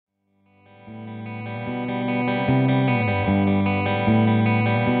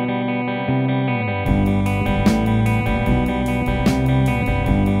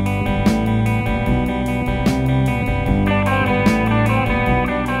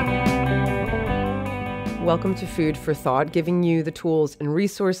welcome to Food for Thought, giving you the tools and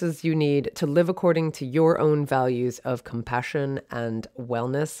resources you need to live according to your own values of compassion and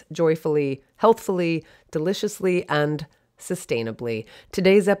wellness, joyfully, healthfully, deliciously, and sustainably.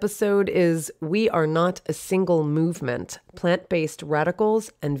 Today's episode is We Are Not a Single Movement, Plant-Based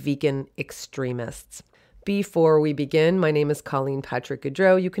Radicals and Vegan Extremists. Before we begin, my name is Colleen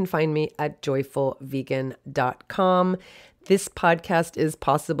Patrick-Goudreau. You can find me at joyfulvegan.com. This podcast is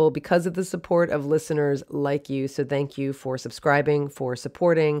possible because of the support of listeners like you. So thank you for subscribing, for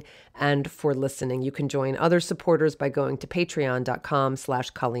supporting, and for listening. You can join other supporters by going to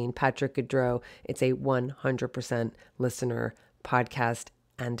patreon.com/Colleen Patrick-Goudreau. It's a 100% listener podcast,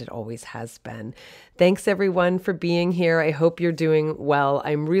 and it always has been. Thanks everyone for being here. I hope you're doing well.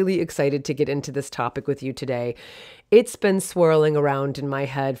 I'm really excited to get into this topic with you today. It's been swirling around in my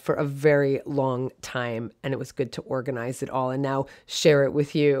head for a very long time, and it was good to organize it all and now share it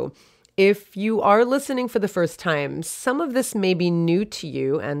with you. If you are listening for the first time, some of this may be new to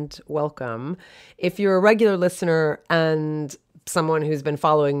you, and welcome. If you're a regular listener and someone who's been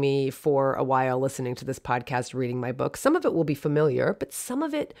following me for a while, listening to this podcast, reading my book, some of it will be familiar, but some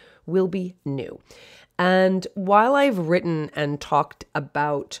of it will be new. And while I've written and talked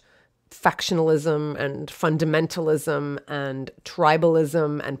about factionalism and fundamentalism and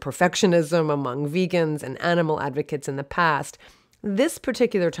tribalism and perfectionism among vegans and animal advocates in the past, this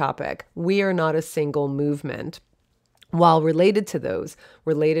particular topic, we are not a single movement, while related to those,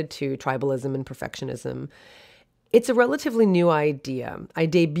 related to tribalism and perfectionism, it's a relatively new idea. I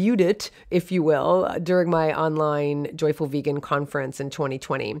debuted it, if you will, during my online Joyful Vegan conference in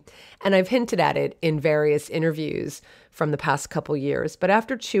 2020. And I've hinted at it in various interviews from the past couple years. But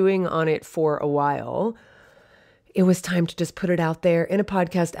after chewing on it for a while, it was time to just put it out there in a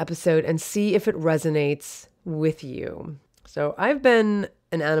podcast episode and see if it resonates with you. So I've been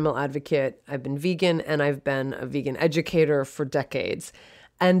an animal advocate, I've been vegan, and I've been a vegan educator for decades.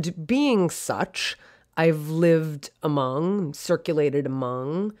 And being such, I've lived among, circulated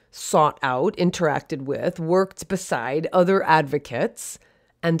among, sought out, interacted with, worked beside other advocates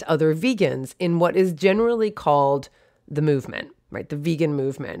and other vegans in what is generally called the movement, right? The vegan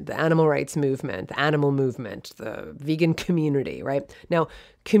movement, the animal rights movement, the animal movement, the vegan community, right? Now,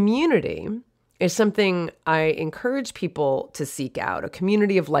 community is something I encourage people to seek out, a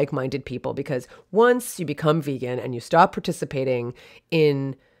community of like-minded people, because once you become vegan and you stop participating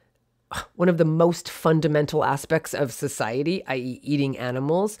in one of the most fundamental aspects of society, i.e. eating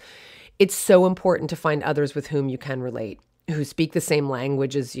animals, it's so important to find others with whom you can relate, who speak the same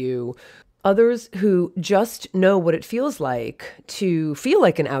language as you, others who just know what it feels like to feel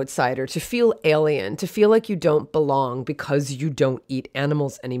like an outsider, to feel alien, to feel like you don't belong because you don't eat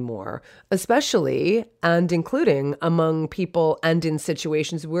animals anymore, especially and including among people and in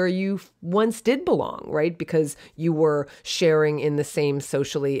situations where you once did belong, right? Because you were sharing in the same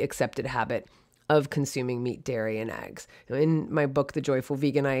socially accepted habit of consuming meat, dairy, and eggs. In my book, The Joyful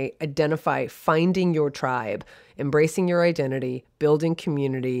Vegan, I identify finding your tribe, embracing your identity, building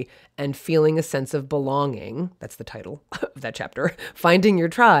community, and feeling a sense of belonging. That's the title of that chapter. Finding your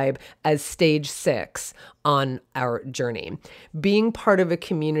tribe as stage 6 on our journey. Being part of a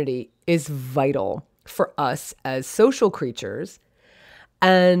community is vital for us as social creatures.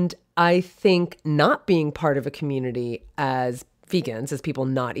 And I think not being part of a community as vegans, as people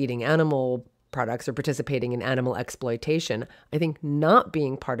not eating animal products or participating in animal exploitation, I think not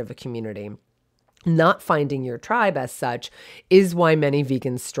being part of a community, not finding your tribe as such, is why many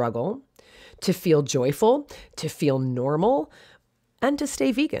vegans struggle to feel joyful, to feel normal, and to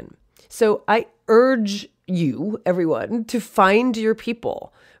stay vegan. So I urge you, everyone, to find your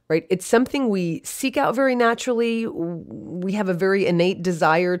people, right? It's something we seek out very naturally. We have a very innate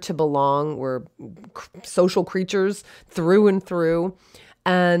desire to belong. We're social creatures through and through.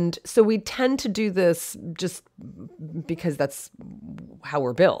 And so we tend to do this just because that's how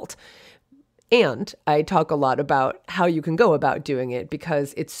we're built. And I talk a lot about how you can go about doing it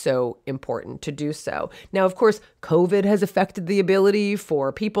because it's so important to do so. Now, of course, COVID has affected the ability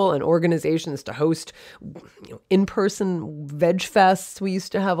for people and organizations to host in-person veg fests. We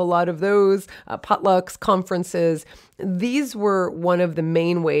used to have a lot of those, potlucks, conferences. These were one of the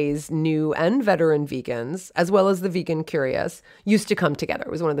main ways new and veteran vegans, as well as the vegan curious, used to come together.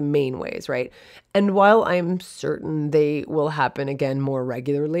 It was one of the main ways, right? And while I'm certain they will happen again more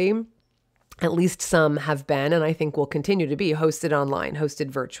regularly, at least some have been, and I think will continue to be, hosted online, hosted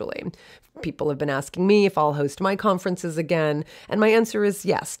virtually. People have been asking me if I'll host my conferences again, and my answer is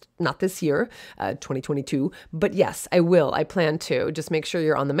yes. Not this year, 2022, but yes, I will. I plan to. Just make sure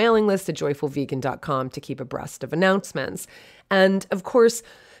you're on the mailing list at joyfulvegan.com to keep abreast of announcements. And of course,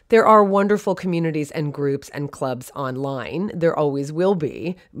 There are wonderful communities and groups and clubs online. There always will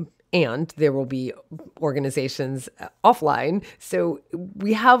be. And there will be organizations offline. So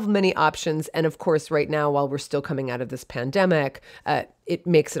we have many options. And of course, right now, while we're still coming out of this pandemic, it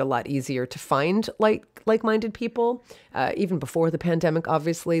makes it a lot easier to find like-minded people. Even before the pandemic,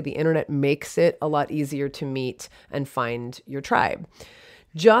 obviously, the internet makes it a lot easier to meet and find your tribe.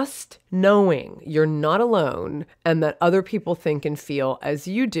 Just knowing you're not alone and that other people think and feel as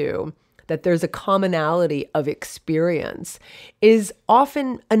you do, that there's a commonality of experience is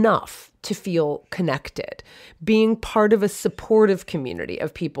often enough to feel connected. Being part of a supportive community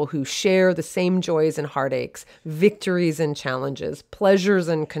of people who share the same joys and heartaches, victories and challenges, pleasures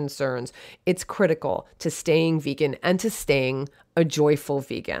and concerns, it's critical to staying vegan and to staying a joyful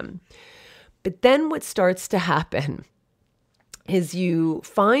vegan. But then what starts to happen is you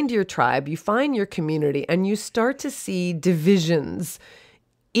find your tribe, you find your community, and you start to see divisions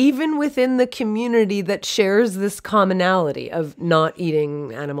even within the community that shares this commonality of not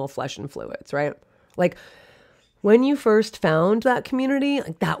eating animal flesh and fluids, right? Like when you first found that community,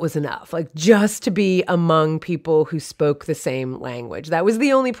 like that was enough, like just to be among people who spoke the same language. That was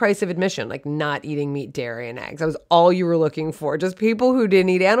the only price of admission, like not eating meat, dairy, and eggs. That was all you were looking for. Just people who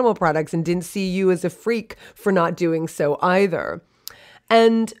didn't eat animal products and didn't see you as a freak for not doing so either.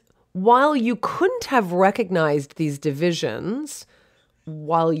 And while you couldn't have recognized these divisions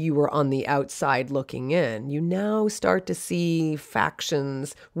while you were on the outside looking in, you now start to see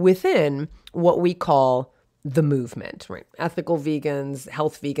factions within what we call the movement, right? Ethical vegans,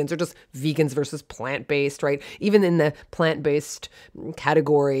 health vegans, or just vegans versus plant-based, right? Even in the plant-based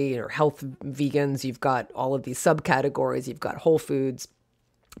category or health vegans, you've got all of these subcategories. You've got whole foods,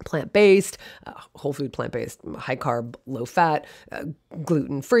 plant-based, whole food, plant-based, high carb, low fat,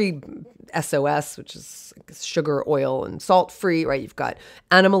 gluten-free, SOS, which is sugar, oil, and salt-free, right? You've got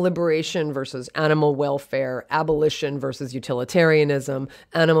animal liberation versus animal welfare, abolition versus utilitarianism,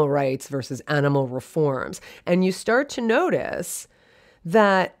 animal rights versus animal reforms. And you start to notice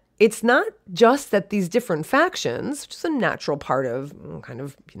that it's not just that these different factions, which is a natural part of kind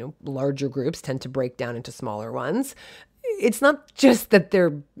of, larger groups tend to break down into smaller ones. It's not just that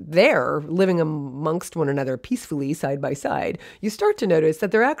they're there living amongst one another peacefully side by side. You start to notice that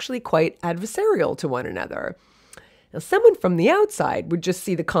they're actually quite adversarial to one another. Now, someone from the outside would just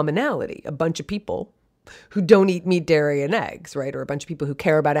see the commonality, a bunch of people who don't eat meat, dairy, and eggs, right? Or a bunch of people who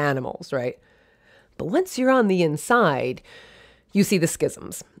care about animals, right? But once you're on the inside, you see the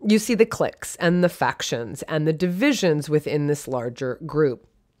schisms, you see the cliques and the factions and the divisions within this larger group.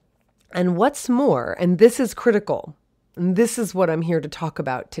 And what's more, and this is critical, and this is what I'm here to talk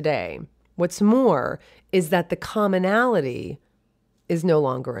about today. What's more is that the commonality is no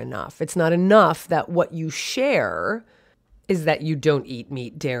longer enough. It's not enough that what you share is that you don't eat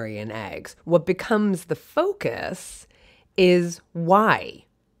meat, dairy, and eggs. What becomes the focus is why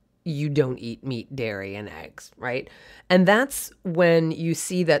you don't eat meat, dairy, and eggs, right? And that's when you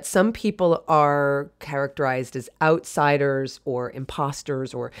see that some people are characterized as outsiders or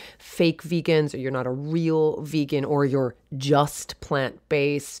imposters or fake vegans, or you're not a real vegan, or you're just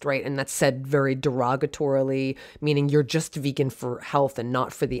plant-based, right? And that's said very derogatorily, meaning you're just vegan for health and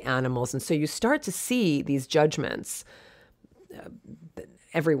not for the animals. And so you start to see these judgments that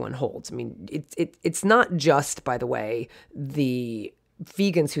everyone holds. I mean, it's not just, by the way, the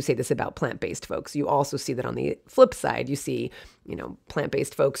vegans who say this about plant-based folks. You also see that on the flip side. You see,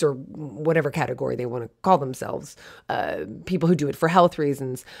 plant-based folks, or whatever category they want to call themselves, people who do it for health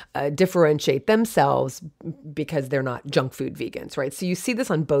reasons, differentiate themselves because they're not junk food vegans, right? So you see this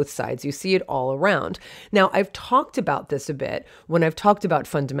on both sides. You see it all around. Now, I've talked about this a bit when I've talked about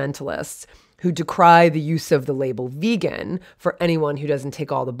fundamentalists who decry the use of the label vegan for anyone who doesn't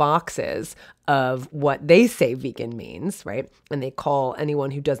tick all the boxes of what they say vegan means, right? And they call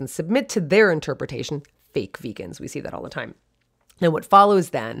anyone who doesn't submit to their interpretation fake vegans. We see that all the time. And what follows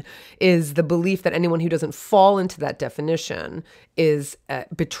then is the belief that anyone who doesn't fall into that definition is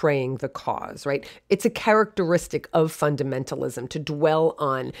betraying the cause, right? It's a characteristic of fundamentalism to dwell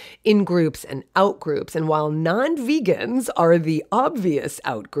on in-groups and out-groups. And while non-vegans are the obvious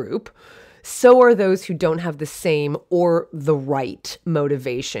out-group, so are those who don't have the same or the right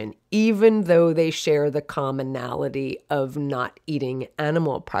motivation, even though they share the commonality of not eating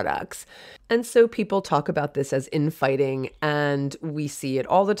animal products. And so people talk about this as infighting, and we see it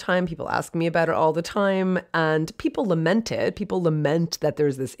all the time. People ask me about it all the time, and people lament it. People lament that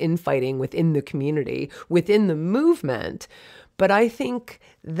there's this infighting within the community, within the movement. But I think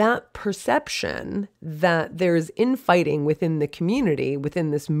that perception that there's infighting within the community,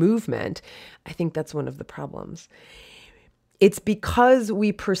 within this movement, I think that's one of the problems. It's because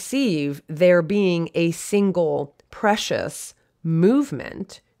we perceive there being a single precious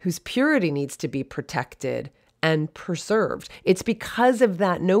movement whose purity needs to be protected and preserved. It's because of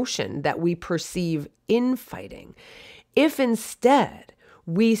that notion that we perceive infighting. If instead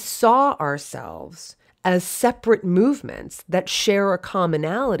we saw ourselves as separate movements that share a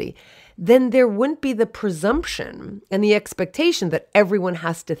commonality, then there wouldn't be the presumption and the expectation that everyone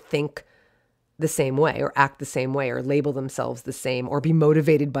has to think the same way or act the same way or label themselves the same or be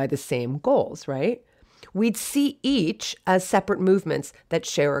motivated by the same goals, right? We'd see each as separate movements that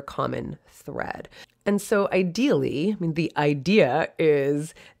share a common thread. And so ideally, the idea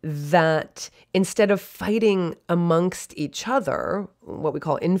is that instead of fighting amongst each other, what we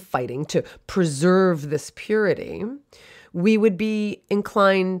call infighting, to preserve this purity, we would be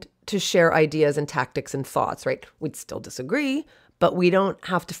inclined to share ideas and tactics and thoughts, right? We'd still disagree, but we don't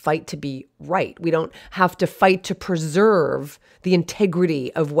have to fight to be right. We don't have to fight to preserve the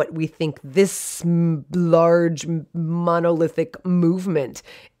integrity of what we think this large monolithic movement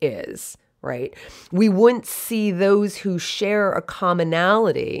is, right? We wouldn't see those who share a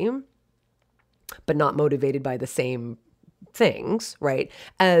commonality, but not motivated by the same things, right,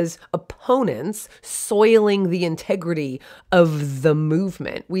 as opponents soiling the integrity of the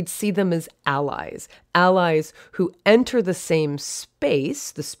movement. We'd see them as allies who enter the same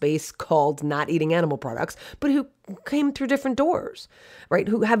space, the space called not eating animal products, but who came through different doors, right,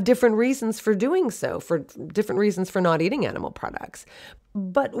 who have different reasons for doing so, for different reasons for not eating animal products,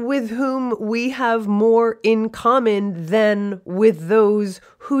 but with whom we have more in common than with those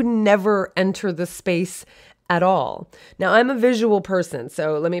who never enter the space at all. Now, I'm a visual person,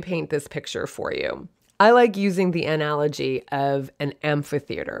 so let me paint this picture for you. I like using the analogy of an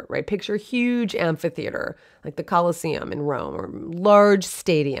amphitheater, right? Picture a huge amphitheater, like the Colosseum in Rome, or large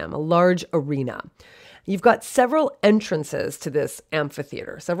stadium, a large arena. You've got several entrances to this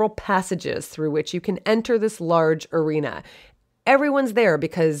amphitheater, several passages through which you can enter this large arena. Everyone's there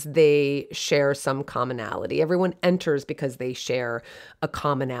because they share some commonality. Everyone enters because they share a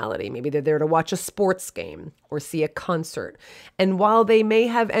commonality. Maybe they're there to watch a sports game or see a concert. And while they may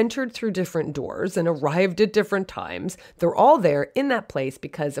have entered through different doors and arrived at different times, they're all there in that place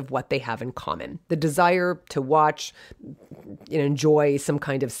because of what they have in common. The desire to watch and enjoy some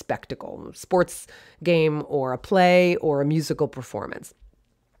kind of spectacle, sports game or a play or a musical performance.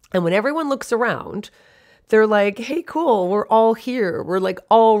 And when everyone looks around, they're like, hey, cool, we're all here. We're like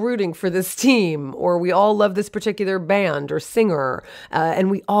all rooting for this team, or we all love this particular band or singer,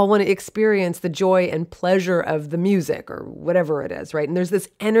 and we all want to experience the joy and pleasure of the music or whatever it is, right? And there's this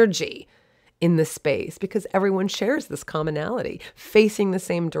energy in the space because everyone shares this commonality, facing the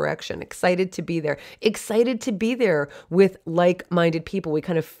same direction, excited to be there with like-minded people. We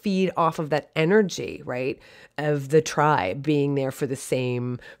kind of feed off of that energy, right, of the tribe being there for the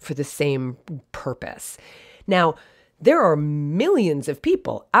same purpose. Now, there are millions of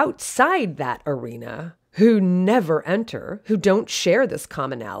people outside that arena who never enter, who don't share this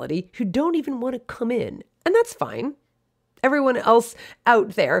commonality, who don't even want to come in, and that's fine. Everyone else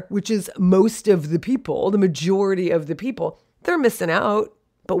out there, which is most of the people, the majority of the people, they're missing out,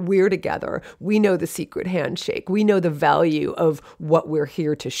 but we're together. We know the secret handshake. We know the value of what we're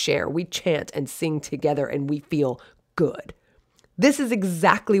here to share. We chant and sing together and we feel good. This is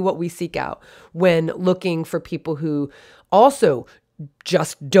exactly what we seek out when looking for people who also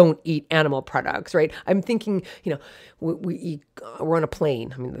just don't eat animal products, right? I'm thinking, we're on a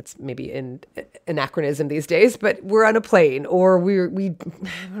plane. I mean, that's maybe an anachronism these days, but we're on a plane, or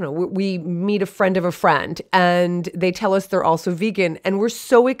we meet a friend of a friend and they tell us they're also vegan and we're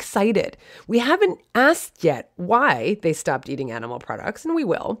so excited. We haven't asked yet why they stopped eating animal products, and we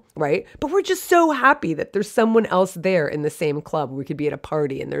will, right? But we're just so happy that there's someone else there in the same club. We could be at a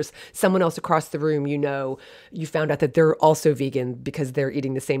party and there's someone else across the room, you found out that they're also vegan because they're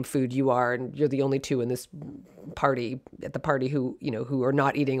eating the same food you are, and you're the only two in this party who are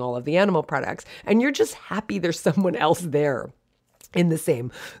not eating all of the animal products, and you're just happy there's someone else there in the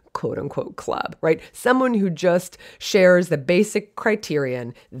same quote unquote club, right? Someone who just shares the basic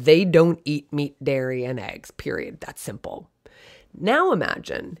criterion. They don't eat meat, dairy, and eggs, period. That's simple. Now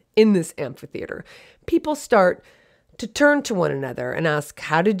imagine in this amphitheater, people start to turn to one another and ask,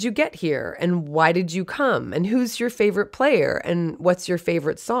 how did you get here? And why did you come? And who's your favorite player? And what's your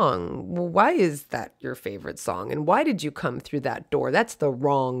favorite song? Well, why is that your favorite song? And why did you come through that door? That's the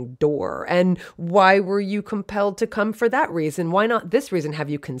wrong door. And why were you compelled to come for that reason? Why not this reason? Have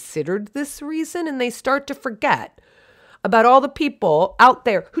you considered this reason? And they start to forget about all the people out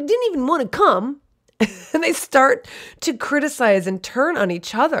there who didn't even want to come. And they start to criticize and turn on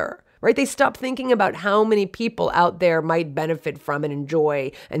each other right? They stop thinking about how many people out there might benefit from and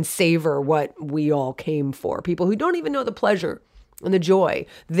enjoy and savor what we all came for. People who don't even know the pleasure and the joy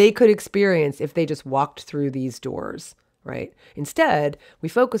they could experience if they just walked through these doors, right? Instead, we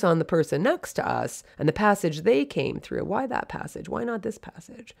focus on the person next to us and the passage they came through. Why that passage? Why not this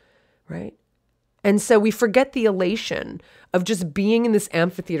passage, right? And so we forget the elation of just being in this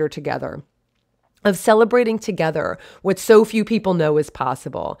amphitheater together, of celebrating together what so few people know is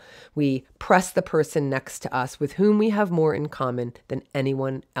possible. We press the person next to us with whom we have more in common than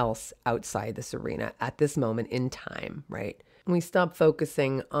anyone else outside this arena at this moment in time, right? And we stop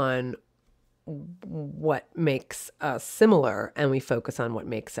focusing on what makes us similar and we focus on what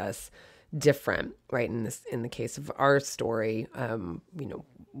makes us different, right? In the case of our story,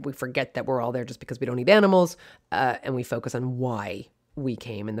 we forget that we're all there just because we don't eat animals, and we focus on why we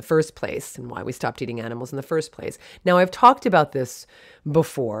came in the first place and why we stopped eating animals in the first place. Now, I've talked about this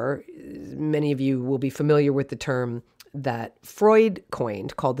before. Many of you will be familiar with the term that Freud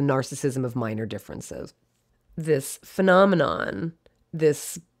coined called the narcissism of minor differences. This phenomenon,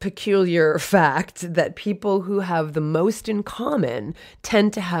 this peculiar fact that people who have the most in common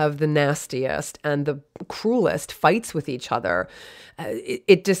tend to have the nastiest and the cruelest fights with each other.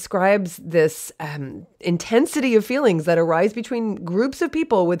 It describes this intensity of feelings that arise between groups of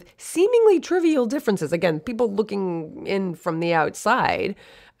people with seemingly trivial differences. Again, people looking in from the outside,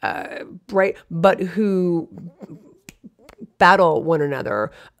 right? But who battle one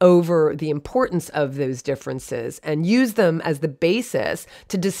another over the importance of those differences and use them as the basis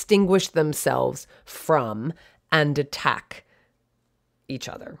to distinguish themselves from and attack each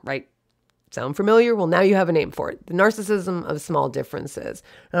other, right? Sound familiar? Well, now you have a name for it. The narcissism of small differences.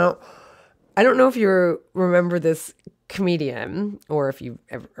 Now, I don't know if you remember this comedian or if you've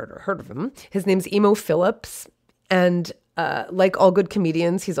ever heard of him. His name's Emo Phillips. And like all good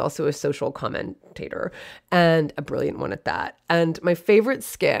comedians, he's also a social commentator and a brilliant one at that. And my favorite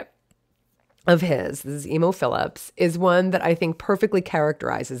skit of his, this is Emo Phillips, is one that I think perfectly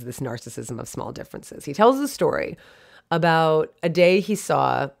characterizes this narcissism of small differences. He tells a story about a day he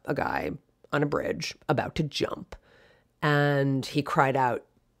saw a guy on a bridge about to jump, and he cried out,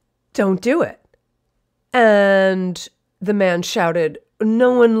 "Don't do it." And the man shouted,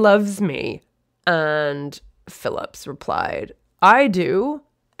 "No one loves me." And Phillips replied, "I do,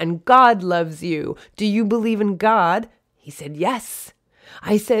 and God loves you. Do you believe in God?" He said, "Yes."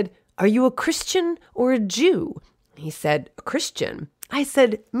 I said, "Are you a Christian or a Jew?" He said, "A Christian." I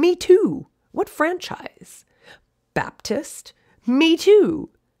said, "Me too. What franchise?" "Baptist." "Me too."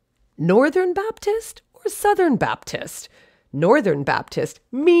 "Northern Baptist or Southern Baptist?" "Northern Baptist."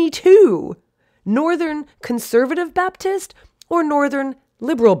 "Me too." "Northern Conservative Baptist or Northern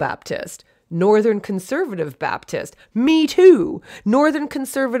Liberal Baptist?" "Northern Conservative Baptist." "Me too." "Northern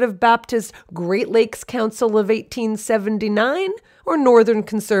Conservative Baptist Great Lakes Council of 1879 or Northern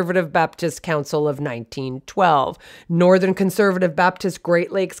Conservative Baptist Council of 1912? "Northern Conservative Baptist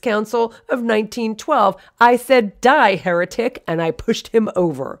Great Lakes Council of 1912. I said, "Die, heretic," and I pushed him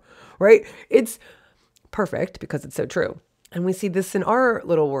over, right? It's perfect because it's so true. And we see this in our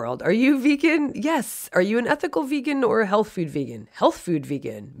little world. Are you vegan? Yes. Are you an ethical vegan or a health food vegan? Health food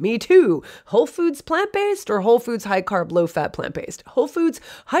vegan. Me too. Whole Foods plant-based or Whole Foods high-carb, low-fat plant-based? Whole Foods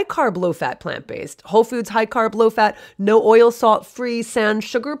high-carb, low-fat plant-based. Whole Foods high-carb, low-fat, no oil, salt-free, sans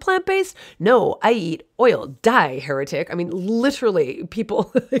sugar plant-based? No, I eat oil. Die, heretic. I mean, literally,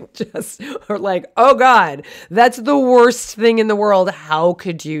 people just are like, oh God, that's the worst thing in the world. How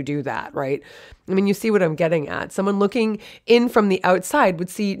could you do that, right? I mean, you see what I'm getting at. Someone looking in from the outside would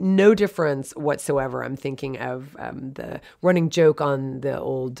see no difference whatsoever. I'm thinking of the running joke on the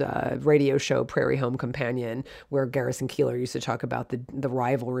old radio show Prairie Home Companion, where Garrison Keillor used to talk about the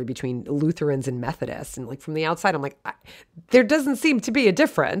rivalry between Lutherans and Methodists. And like from the outside, I'm like, there doesn't seem to be a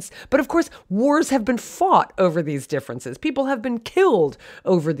difference. But of course, wars have been fought over these differences. People have been killed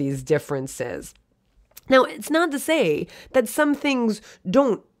over these differences. Now, it's not to say that some things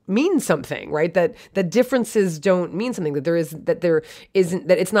don't mean something, right? That differences don't mean something, that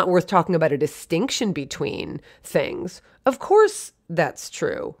it's not worth talking about a distinction between things. Of course that's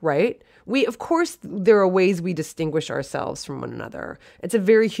true, right? Of course there are ways we distinguish ourselves from one another. It's a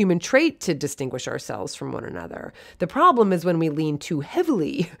very human trait to distinguish ourselves from one another. The problem is when we lean too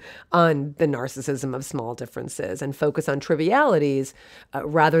heavily on the narcissism of small differences and focus on trivialities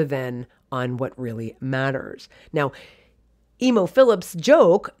rather than on what really matters. Now, Emo Phillips'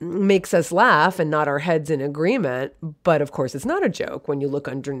 joke makes us laugh and nod our heads in agreement, but of course it's not a joke when you look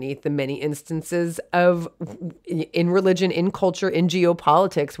underneath the many instances of, in religion, in culture, in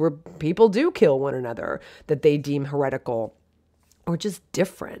geopolitics, where people do kill one another that they deem heretical or just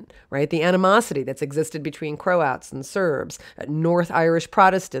different, right? The animosity that's existed between Croats and Serbs, North Irish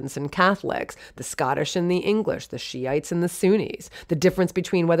Protestants and Catholics, the Scottish and the English, the Shiites and the Sunnis, the difference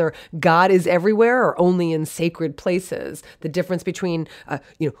between whether God is everywhere or only in sacred places, the difference between,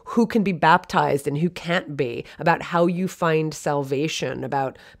 who can be baptized and who can't be, about how you find salvation,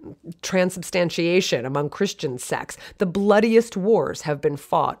 about transubstantiation among Christian sects. The bloodiest wars have been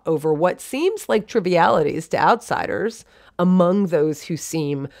fought over what seems like trivialities to outsiders among those who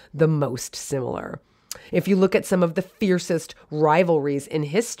seem the most similar. If you look at some of the fiercest rivalries in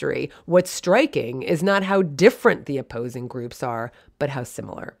history, what's striking is not how different the opposing groups are, but how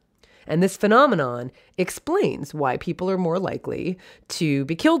similar. And this phenomenon explains why people are more likely to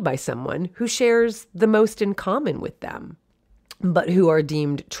be killed by someone who shares the most in common with them, but who are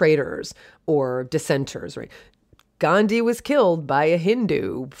deemed traitors or dissenters, right? Gandhi was killed by a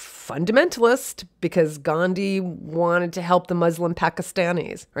Hindu fundamentalist because Gandhi wanted to help the Muslim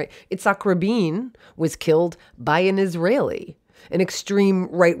Pakistanis, right? Itzhak Rabin was killed by an Israeli, an extreme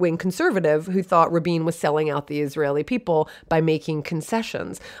right-wing conservative who thought Rabin was selling out the Israeli people by making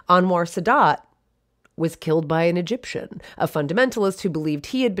concessions. Anwar Sadat was killed by an Egyptian, a fundamentalist who believed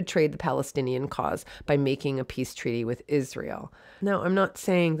he had betrayed the Palestinian cause by making a peace treaty with Israel. Now, I'm not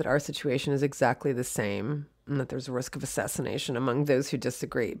saying that our situation is exactly the same and that there's a risk of assassination among those who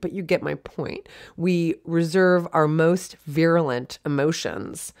disagree, but you get my point. We reserve our most virulent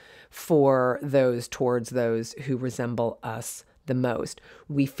emotions for those towards those who resemble us the most.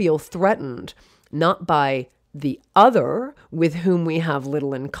 We feel threatened not by the other with whom we have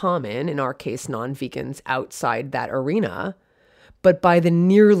little in common, in our case, non-vegans outside that arena, but by the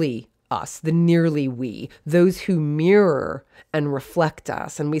nearly us, the nearly we, those who mirror and reflect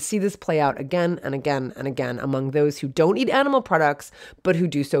us. And we see this play out again and again and again among those who don't eat animal products, but who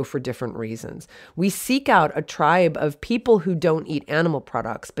do so for different reasons. We seek out a tribe of people who don't eat animal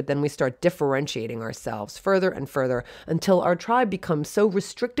products, but then we start differentiating ourselves further and further until our tribe becomes so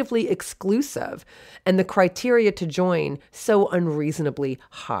restrictively exclusive and the criteria to join so unreasonably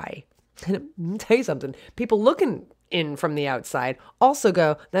high. And I'll tell you something, people looking in from the outside also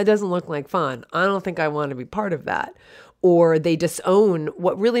go, that doesn't look like fun. I don't think I want to be part of that. Or they disown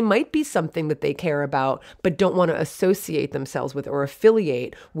what really might be something that they care about, but don't want to associate themselves with or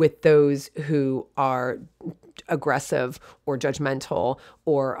affiliate with those who are aggressive or judgmental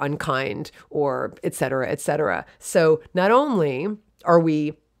or unkind or et cetera, et cetera. So not only are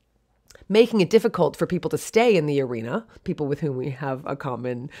we making it difficult for people to stay in the arena, people with whom we have a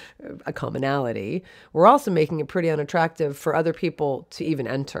commonality, we're also making it pretty unattractive for other people to even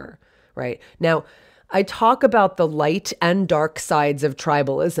enter, right? Now, I talk about the light and dark sides of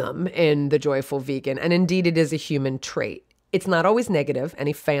tribalism in The Joyful Vegan, and indeed it is a human trait. It's not always negative.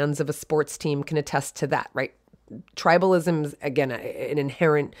 Any fans of a sports team can attest to that, right? Tribalism is, again, an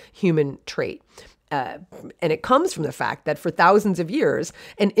inherent human trait. And it comes from the fact that for thousands of years,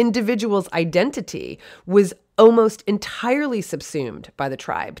 an individual's identity was almost entirely subsumed by the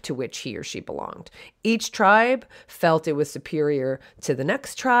tribe to which he or she belonged. Each tribe felt it was superior to the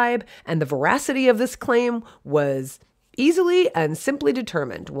next tribe, and the veracity of this claim was easily and simply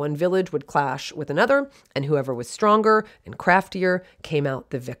determined. One village would clash with another, and whoever was stronger and craftier came out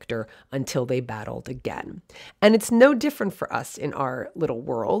the victor until they battled again. And it's no different for us in our little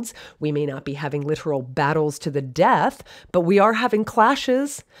worlds. We may not be having literal battles to the death, but we are having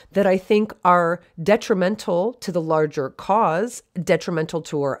clashes that I think are detrimental to the larger cause, detrimental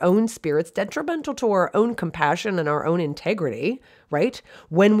to our own spirits, detrimental to our own compassion and our own integrity, right?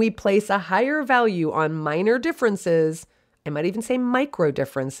 When we place a higher value on minor differences, I might even say micro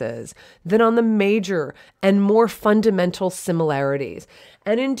differences, than on the major and more fundamental similarities.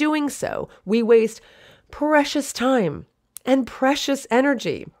 And in doing so, we waste precious time and precious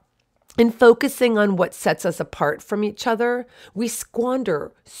energy. In focusing on what sets us apart from each other, we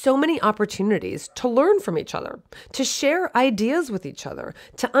squander so many opportunities to learn from each other, to share ideas with each other,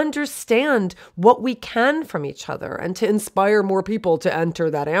 to understand what we can from each other, and to inspire more people to enter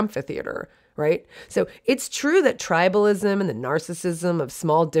that amphitheater, right? So it's true that tribalism and the narcissism of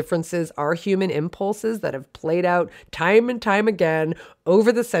small differences are human impulses that have played out time and time again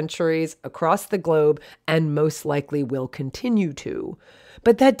over the centuries across the globe and most likely will continue to.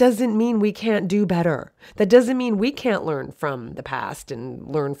 But that doesn't mean we can't do better. That doesn't mean we can't learn from the past and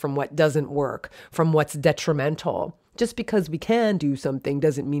learn from what doesn't work, from what's detrimental. Just because we can do something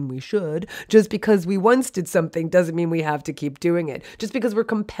doesn't mean we should. Just because we once did something doesn't mean we have to keep doing it. Just because we're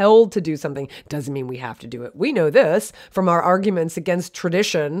compelled to do something doesn't mean we have to do it. We know this from our arguments against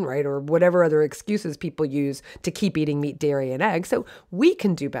tradition, right? Or whatever other excuses people use to keep eating meat, dairy, and eggs. So we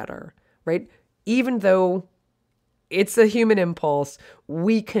can do better, right? Even though it's a human impulse.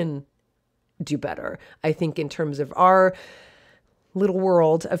 We can do better. I think in terms of our little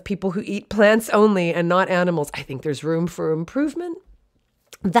world of people who eat plants only and not animals, I think there's room for improvement.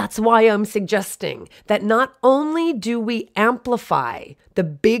 That's why I'm suggesting that not only do we amplify the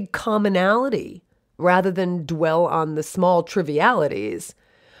big commonality rather than dwell on the small trivialities,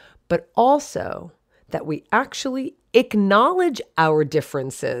 but also that we actually acknowledge our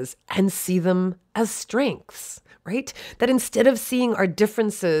differences and see them as strengths, right? That instead of seeing our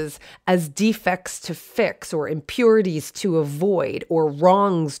differences as defects to fix or impurities to avoid or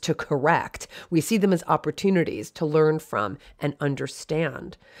wrongs to correct, we see them as opportunities to learn from and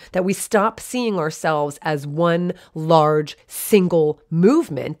understand. That we stop seeing ourselves as one large single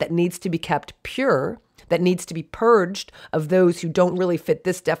movement that needs to be kept pure, that needs to be purged of those who don't really fit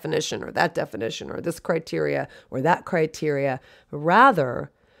this definition or that definition or this criteria or that criteria.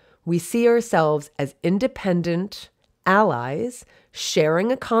 Rather, we see ourselves as independent allies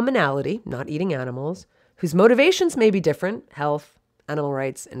sharing a commonality, not eating animals, whose motivations may be different, health, animal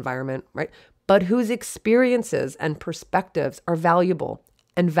rights, environment, right? But whose experiences and perspectives are valuable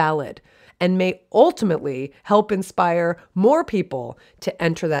and valid and may ultimately help inspire more people to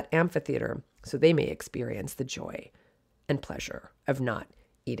enter that amphitheater so they may experience the joy and pleasure of not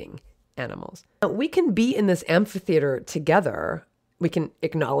eating animals. Now, we can be in this amphitheater together. We can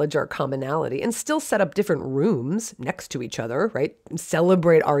acknowledge our commonality and still set up different rooms next to each other, right?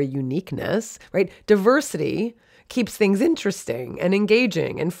 Celebrate our uniqueness, right? Diversity keeps things interesting and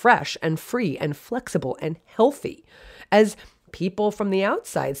engaging and fresh and free and flexible and healthy. As people from the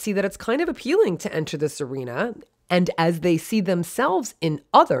outside see that it's kind of appealing to enter this arena, and as they see themselves in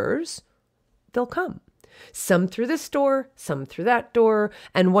others, they'll come. Some through this door, some through that door.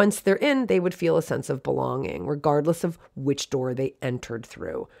 And once they're in, they would feel a sense of belonging, regardless of which door they entered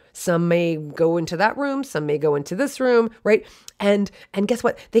through. Some may go into that room, some may go into this room, right? And guess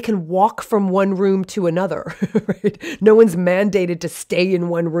what? They can walk from one room to another, right? No one's mandated to stay in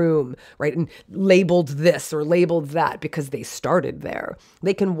one room, right? And labeled this or labeled that because they started there.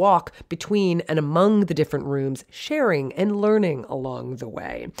 They can walk between and among the different rooms, sharing and learning along the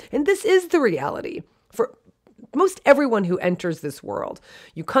way. And this is the reality for most everyone who enters this world.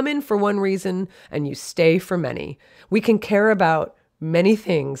 You come in for one reason and you stay for many. We can care about many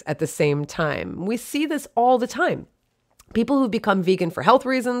things at the same time. We see this all the time. People who become vegan for health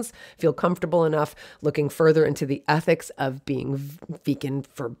reasons feel comfortable enough looking further into the ethics of being vegan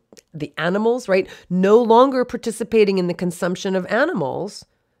for the animals, right? No longer participating in the consumption of animals.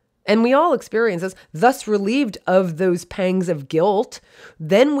 And we all experience this, thus relieved of those pangs of guilt.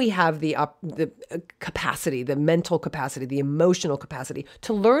 Then we have the capacity, the mental capacity, the emotional capacity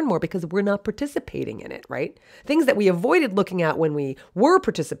to learn more because we're not participating in it, right? Things that we avoided looking at when we were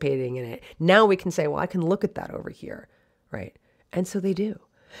participating in it. Now we can say, well, I can look at that over here, right? And so they do.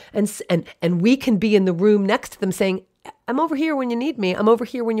 And we can be in the room next to them saying, I'm over here when you need me. I'm over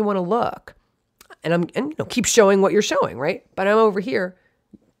here when you want to look. And keep showing what you're showing, right? But I'm over here.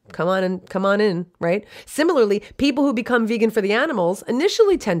 Come on in, right? Similarly, people who become vegan for the animals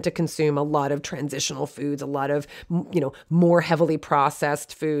initially tend to consume a lot of transitional foods, a lot of, more heavily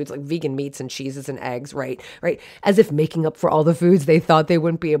processed foods like vegan meats and cheeses and eggs, right? As if making up for all the foods they thought they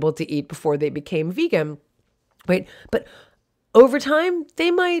wouldn't be able to eat before they became vegan, right? But over time, they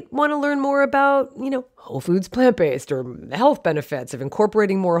might want to learn more about, whole foods plant-based or the health benefits of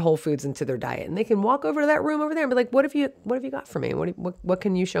incorporating more whole foods into their diet. And they can walk over to that room over there and be like, what have you got for me? What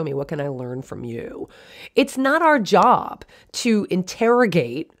can you show me? What can I learn from you? It's not our job to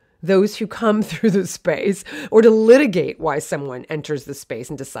interrogate those who come through the space or to litigate why someone enters the space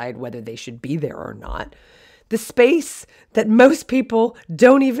and decide whether they should be there or not. The space that most people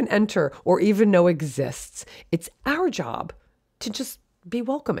don't even enter or even know exists. It's our job to just be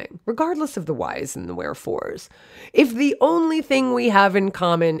welcoming, regardless of the whys and the wherefores. If the only thing we have in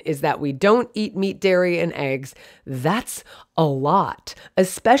common is that we don't eat meat, dairy, and eggs, that's a lot,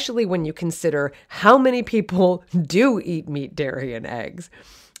 especially when you consider how many people do eat meat, dairy, and eggs.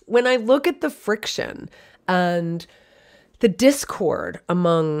 When I look at the friction and the discord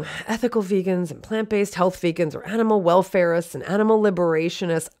among ethical vegans and plant-based health vegans or animal welfareists and animal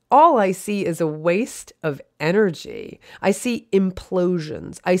liberationists, all I see is a waste of energy. I see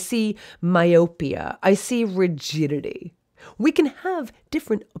implosions. I see myopia. I see rigidity. We can have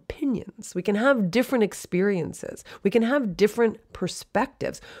different opinions. We can have different experiences. We can have different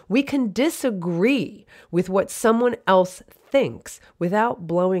perspectives. We can disagree with what someone else thinks without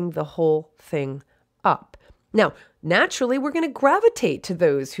blowing the whole thing up. Now, naturally, we're going to gravitate to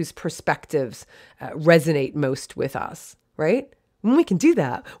those whose perspectives resonate most with us, right? When we can do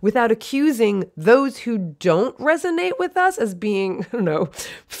that without accusing those who don't resonate with us as being,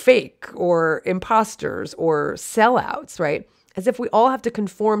 fake or imposters or sellouts, right? As if we all have to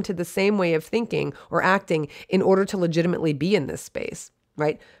conform to the same way of thinking or acting in order to legitimately be in this space,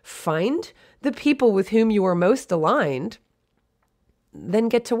 right? Find the people with whom you are most aligned, then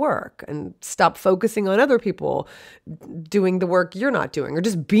get to work and stop focusing on other people doing the work you're not doing, or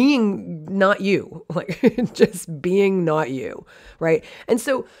just being not you, like just being not you, right? And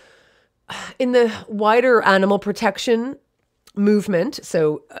so in the wider animal protection movement,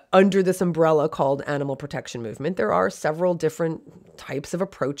 so under this umbrella called animal protection movement, there are several different types of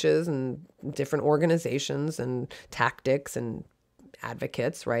approaches and different organizations and tactics and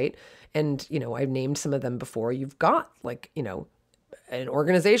advocates, right? And, I've named some of them before. You've got an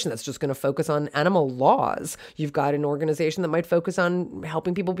organization that's just going to focus on animal laws. You've got an organization that might focus on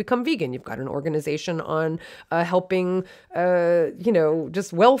helping people become vegan. You've got an organization on helping,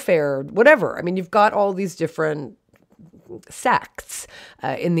 just welfare, whatever. I mean, you've got all these different sects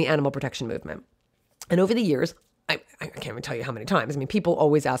in the animal protection movement. And over the years, I can't even tell you how many times. I mean, people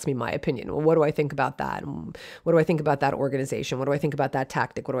always ask me my opinion. Well, what do I think about that? What do I think about that organization? What do I think about that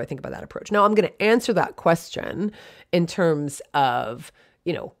tactic? What do I think about that approach? Now, I'm going to answer that question in terms of,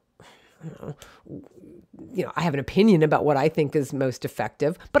 I have an opinion about what I think is most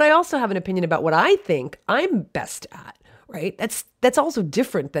effective, but I also have an opinion about what I think I'm best at. Right? That's also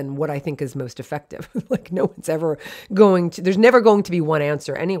different than what I think is most effective. Like no one's ever there's never going to be one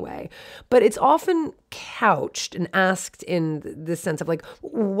answer anyway. But it's often couched and asked in this sense of like,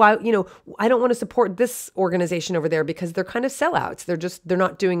 why, I don't want to support this organization over there because they're kind of sellouts. They're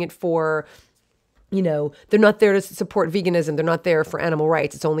not doing it for, they're not there to support veganism. They're not there for animal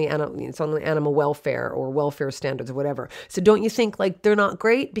rights. It's only animal welfare or welfare standards or whatever. So don't you think like they're not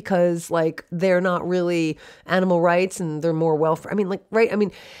great because like they're not really animal rights and they're more welfare? I mean, like, right? I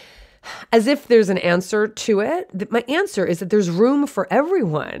mean, as if there's an answer to it. My answer is that there's room for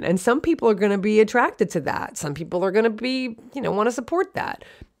everyone. And some people are going to be attracted to that. Some people are going to be, want to support that.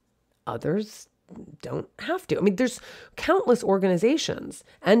 Others don't have to. I mean, there's countless organizations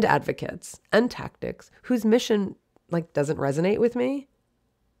and advocates and tactics whose mission like doesn't resonate with me,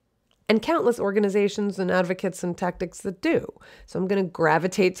 and countless organizations and advocates and tactics that do. So I'm going to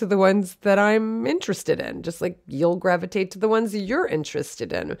gravitate to the ones that I'm interested in, just like you'll gravitate to the ones you're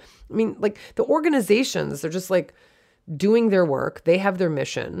interested in. I mean, like the organizations, they're just like doing their work. They have their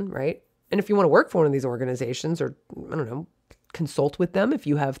mission, right? And if you want to work for one of these organizations or, I don't know, consult with them if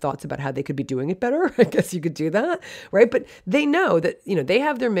you have thoughts about how they could be doing it better. I guess you could do that, right? But they know that, they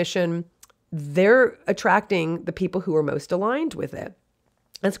have their mission. They're attracting the people who are most aligned with it.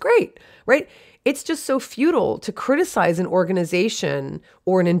 That's great, right? It's just so futile to criticize an organization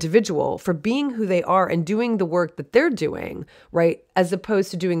or an individual for being who they are and doing the work that they're doing, right? As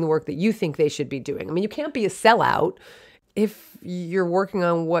opposed to doing the work that you think they should be doing. I mean, you can't be a sellout if you're working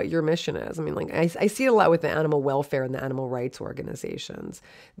on what your mission is. I mean, like I see it a lot with the animal welfare and the animal rights organizations.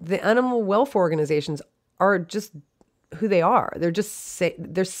 The animal welfare organizations are just who they are. They're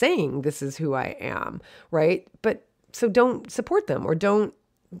saying this is who I am, right? But so don't support them or don't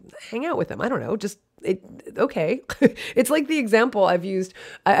hang out with them. I don't know. Okay. It's like the example I've used.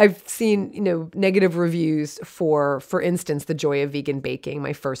 I've seen, negative reviews for instance, The Joy of Vegan Baking,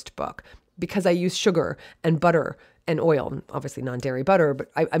 my first book, because I use sugar and butter and oil, obviously non-dairy butter,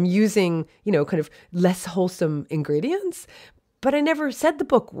 but I'm using, kind of less wholesome ingredients. But I never said the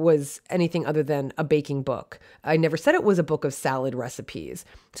book was anything other than a baking book. I never said it was a book of salad recipes.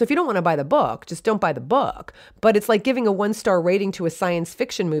 So if you don't want to buy the book, just don't buy the book. But it's like giving a 1-star rating to a science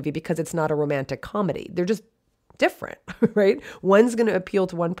fiction movie because it's not a romantic comedy. They're just different, right? One's going to appeal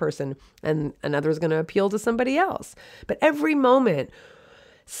to one person and another's going to appeal to somebody else. But every moment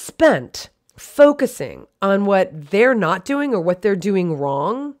spent focusing on what they're not doing or what they're doing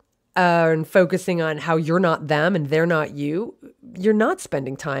wrong, and focusing on how you're not them and they're not you, you're not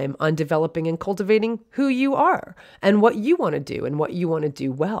spending time on developing and cultivating who you are and what you want to do and what you want to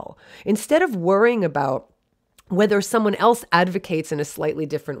do well. Instead of worrying about whether someone else advocates in a slightly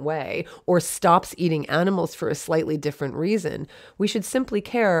different way or stops eating animals for a slightly different reason, we should simply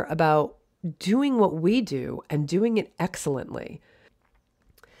care about doing what we do and doing it excellently.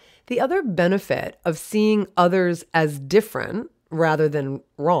 The other benefit of seeing others as different rather than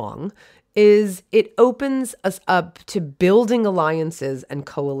wrong is it opens us up to building alliances and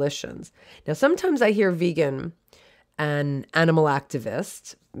coalitions. Now, sometimes I hear vegans,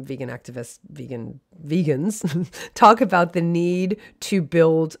 vegans talk about the need to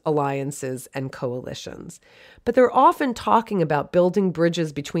build alliances and coalitions. But they're often talking about building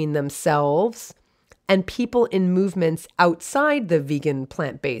bridges between themselves and people in movements outside the vegan,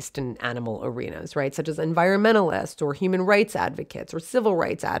 plant-based, and animal arenas, right? Such as environmentalists or human rights advocates or civil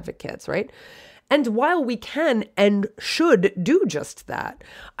rights advocates, right? And while we can and should do just that,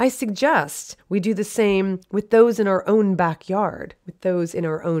 I suggest we do the same with those in our own backyard, with those in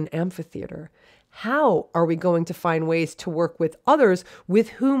our own amphitheater. How are we going to find ways to work with others with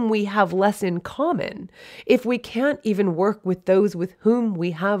whom we have less in common if we can't even work with those with whom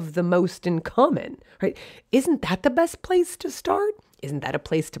we have the most in common, right? Isn't that the best place to start? Isn't that a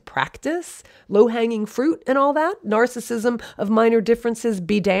place to practice low-hanging fruit and all that? Narcissism of minor differences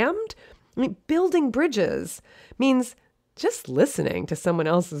be damned? I mean, building bridges means just listening to someone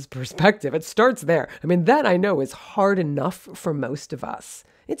else's perspective. It starts there. I mean, that I know is hard enough for most of us.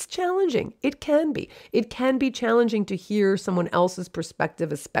 It's challenging. It can be. It can be challenging to hear someone else's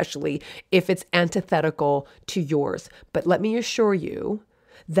perspective, especially if it's antithetical to yours. But let me assure you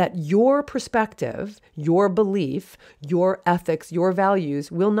that your perspective, your belief, your ethics, your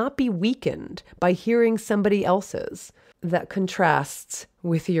values will not be weakened by hearing somebody else's that contrasts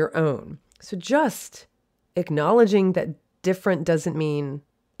with your own. So just acknowledging that different doesn't mean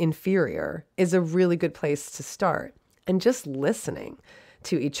inferior is a really good place to start. And just listening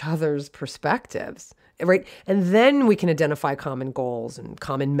to each other's perspectives, right? And then we can identify common goals and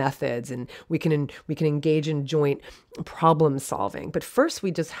common methods, and we can engage in joint problem solving. But first, we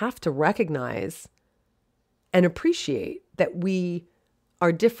just have to recognize and appreciate that we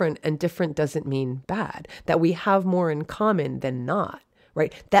are different, and different doesn't mean bad, that we have more in common than not,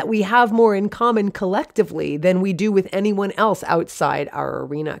 right? That we have more in common collectively than we do with anyone else outside our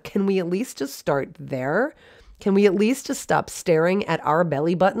arena. Can we at least just start there? Can we at least just stop staring at our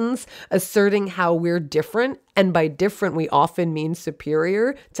belly buttons, asserting how we're different? And by different, we often mean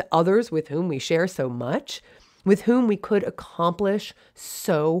superior to others with whom we share so much, with whom we could accomplish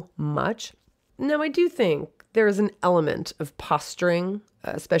so much. Now, I do think there is an element of posturing,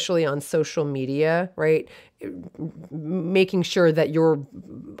 especially on social media, right? Making sure that your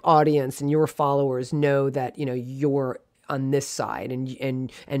audience and your followers know that, you're on this side,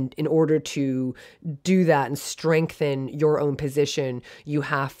 and in order to do that and strengthen your own position, you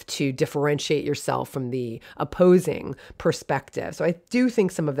have to differentiate yourself from the opposing perspective. So I do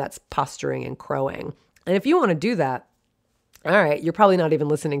think some of that's posturing and crowing. And if you want to do that, all right, you're probably not even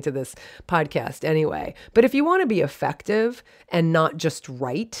listening to this podcast anyway. But if you want to be effective and not just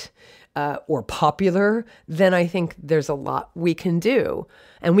right or popular, then I think there's a lot we can do,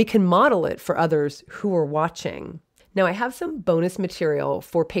 and we can model it for others who are watching. Now, I have some bonus material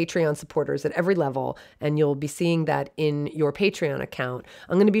for Patreon supporters at every level, and you'll be seeing that in your Patreon account.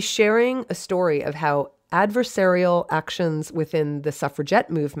 I'm going to be sharing a story of how adversarial actions within the suffragette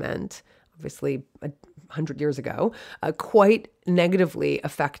movement, obviously 100 years ago, quite negatively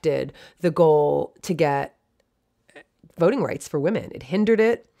affected the goal to get voting rights for women. It hindered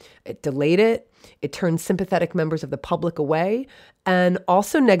it, it delayed it, it turned sympathetic members of the public away, and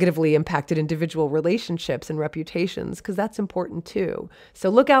also negatively impacted individual relationships and reputations, because that's important too. So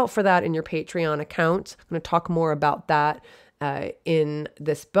look out for that in your Patreon account. I'm going to talk more about that in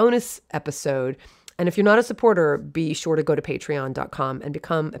this bonus episode. And if you're not a supporter, be sure to go to patreon.com and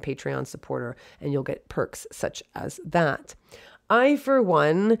become a Patreon supporter, and you'll get perks such as that. I, for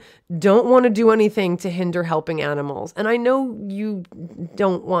one, don't want to do anything to hinder helping animals. And I know you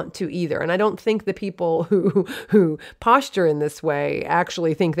don't want to either. And I don't think the people who posture in this way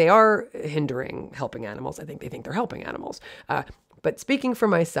actually think they are hindering helping animals. I think they think they're helping animals. But speaking for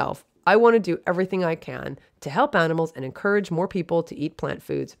myself, I want to do everything I can to help animals and encourage more people to eat plant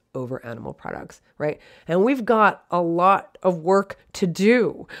foods over animal products, right? And we've got a lot of work to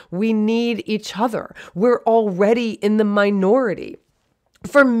do. We need each other. We're already in the minority.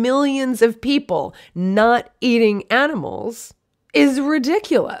 For millions of people, not eating animals is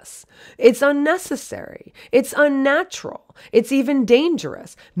ridiculous. It's unnecessary. It's unnatural. It's even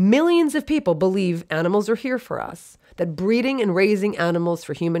dangerous. Millions of people believe animals are here for us, that breeding and raising animals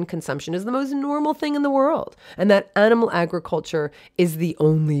for human consumption is the most normal thing in the world, and that animal agriculture is the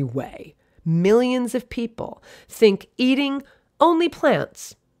only way. Millions of people think eating only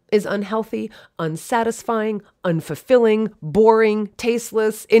plants is unhealthy, unsatisfying, unfulfilling, boring,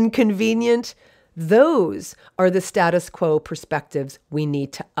 tasteless, inconvenient. Those are the status quo perspectives we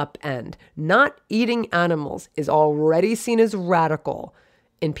need to upend. Not eating animals is already seen as radical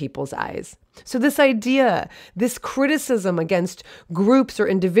in people's eyes. So this idea, this criticism against groups or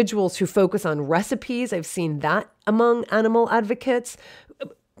individuals who focus on recipes, I've seen that among animal advocates,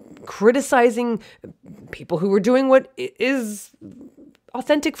 criticizing people who are doing what is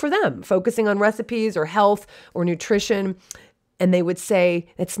authentic for them, focusing on recipes or health or nutrition. And they would say,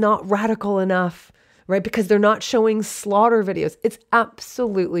 it's not radical enough, right? Because they're not showing slaughter videos. It's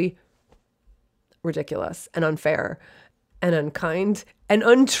absolutely ridiculous and unfair and unkind and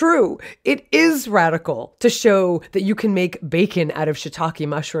untrue. It is radical to show that you can make bacon out of shiitake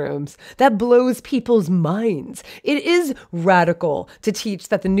mushrooms. That blows people's minds. It is radical to teach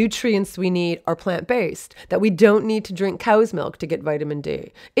that the nutrients we need are plant-based, that we don't need to drink cow's milk to get vitamin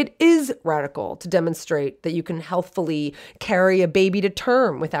D. It is radical to demonstrate that you can healthfully carry a baby to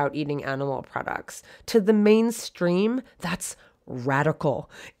term without eating animal products. To the mainstream, that's radical.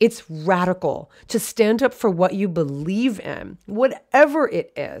 It's radical to stand up for what you believe in, whatever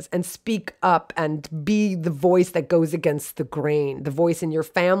it is, and speak up and be the voice that goes against the grain, the voice in your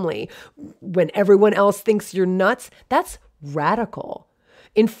family when everyone else thinks you're nuts. That's radical.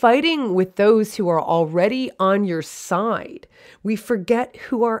 In fighting with those who are already on your side, we forget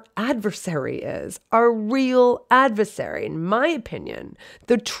who our adversary is, our real adversary. In my opinion,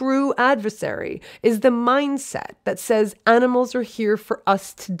 the true adversary is the mindset that says animals are here for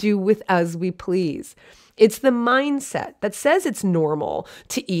us to do with as we please. It's the mindset that says it's normal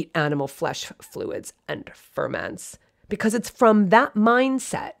to eat animal flesh, fluids, and ferments, because it's from that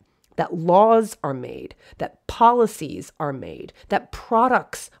mindset that laws are made, that policies are made, that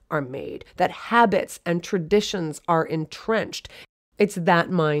products are made, that habits and traditions are entrenched. It's that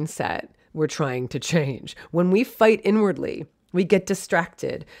mindset we're trying to change. When we fight inwardly, we get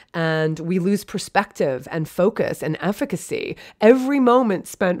distracted and we lose perspective and focus and efficacy. Every moment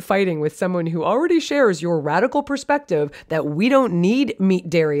spent fighting with someone who already shares your radical perspective that we don't need meat,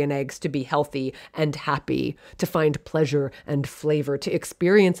 dairy, and eggs to be healthy and happy, to find pleasure and flavor, to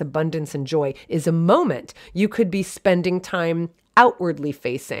experience abundance and joy is a moment you could be spending time outwardly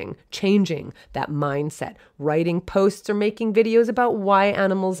facing, changing that mindset, writing posts or making videos about why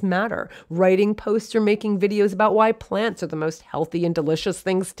animals matter, writing posts or making videos about why plants are the most healthy and delicious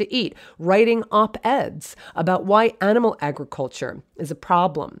things to eat, writing op-eds about why animal agriculture is a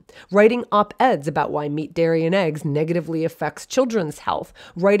problem, writing op-eds about why meat, dairy, and eggs negatively affects children's health,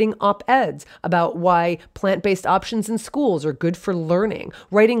 writing op-eds about why plant-based options in schools are good for learning,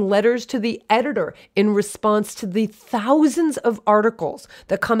 writing letters to the editor in response to the thousands of articles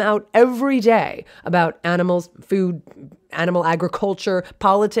that come out every day about animals, food, animal agriculture,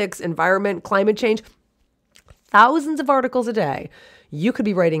 politics, environment, climate change. Thousands of articles a day. You could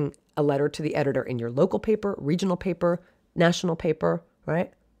be writing a letter to the editor in your local paper, regional paper, national paper,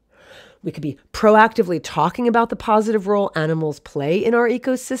 right? We could be proactively talking about the positive role animals play in our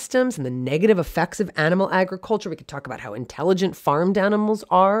ecosystems and the negative effects of animal agriculture. We could talk about how intelligent farmed animals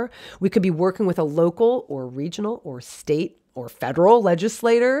are. We could be working with a local or regional or state or federal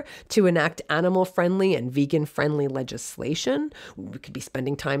legislator to enact animal-friendly and vegan-friendly legislation. We could be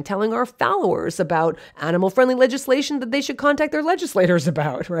spending time telling our followers about animal-friendly legislation that they should contact their legislators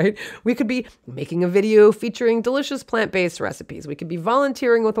about, right? We could be making a video featuring delicious plant-based recipes. We could be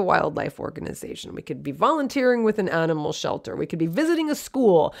volunteering with a wildlife organization. We could be volunteering with an animal shelter. We could be visiting a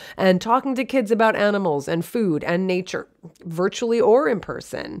school and talking to kids about animals and food and nature, virtually or in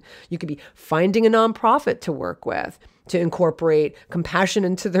person. You could be finding a nonprofit to work with, to incorporate compassion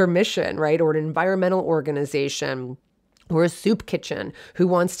into their mission, right? Or an environmental organization or a soup kitchen who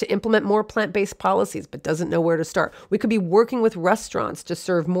wants to implement more plant-based policies but doesn't know where to start. We could be working with restaurants to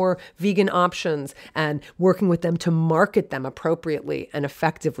serve more vegan options and working with them to market them appropriately and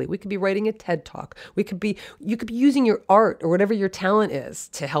effectively. We could be writing a TED Talk. You could be using your art or whatever your talent is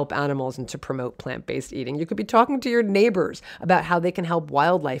to help animals and to promote plant-based eating. You could be talking to your neighbors about how they can help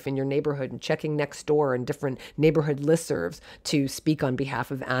wildlife in your neighborhood and checking next door and different neighborhood listservs to speak on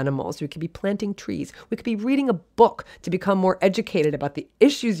behalf of animals. We could be planting trees. We could be reading a book to become more educated about the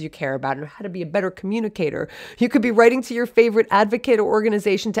issues you care about and how to be a better communicator. You could be writing to your favorite advocate or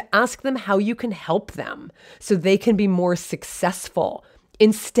organization to ask them how you can help them so they can be more successful,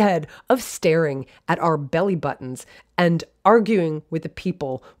 instead of staring at our belly buttons and arguing with the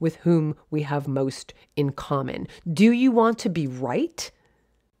people with whom we have most in common. Do you want to be right?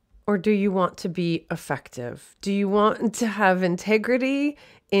 Or do you want to be effective? Do you want to have integrity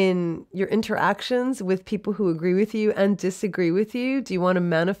in your interactions with people who agree with you and disagree with you? Do you want to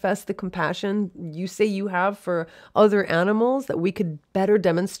manifest the compassion you say you have for other animals that we could better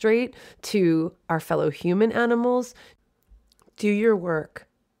demonstrate to our fellow human animals? Do your work,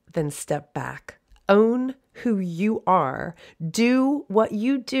 then step back. Own who you are. Do what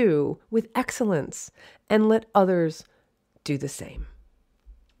you do with excellence and let others do the same.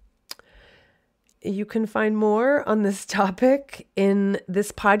 You can find more on this topic in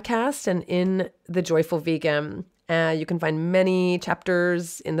this podcast and in The Joyful Vegan. You can find many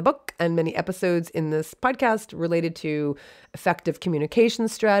chapters in the book and many episodes in this podcast related to effective communication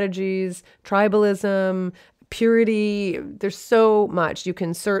strategies, tribalism, purity. There's so much. You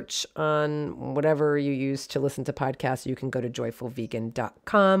can search on whatever you use to listen to podcasts. You can go to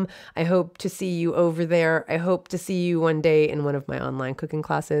joyfulvegan.com. I hope to see you over there. I hope to see you one day in one of my online cooking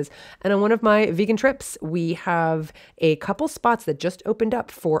classes. And on one of my vegan trips, we have a couple spots that just opened up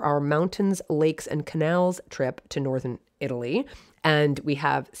for our mountains, lakes, and canals trip to northern Italy. And we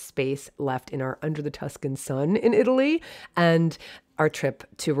have space left in our Under the Tuscan Sun in Italy and our trip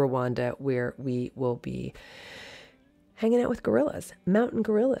to Rwanda, where we will be hanging out with gorillas, mountain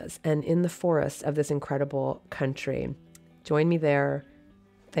gorillas, and in the forests of this incredible country. Join me there.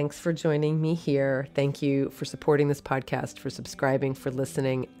 Thanks for joining me here. Thank you for supporting this podcast, for subscribing, for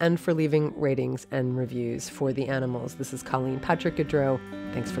listening, and for leaving ratings and reviews for the animals. This is Colleen Patrick-Goudreau.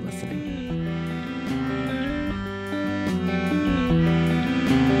 Thanks for listening.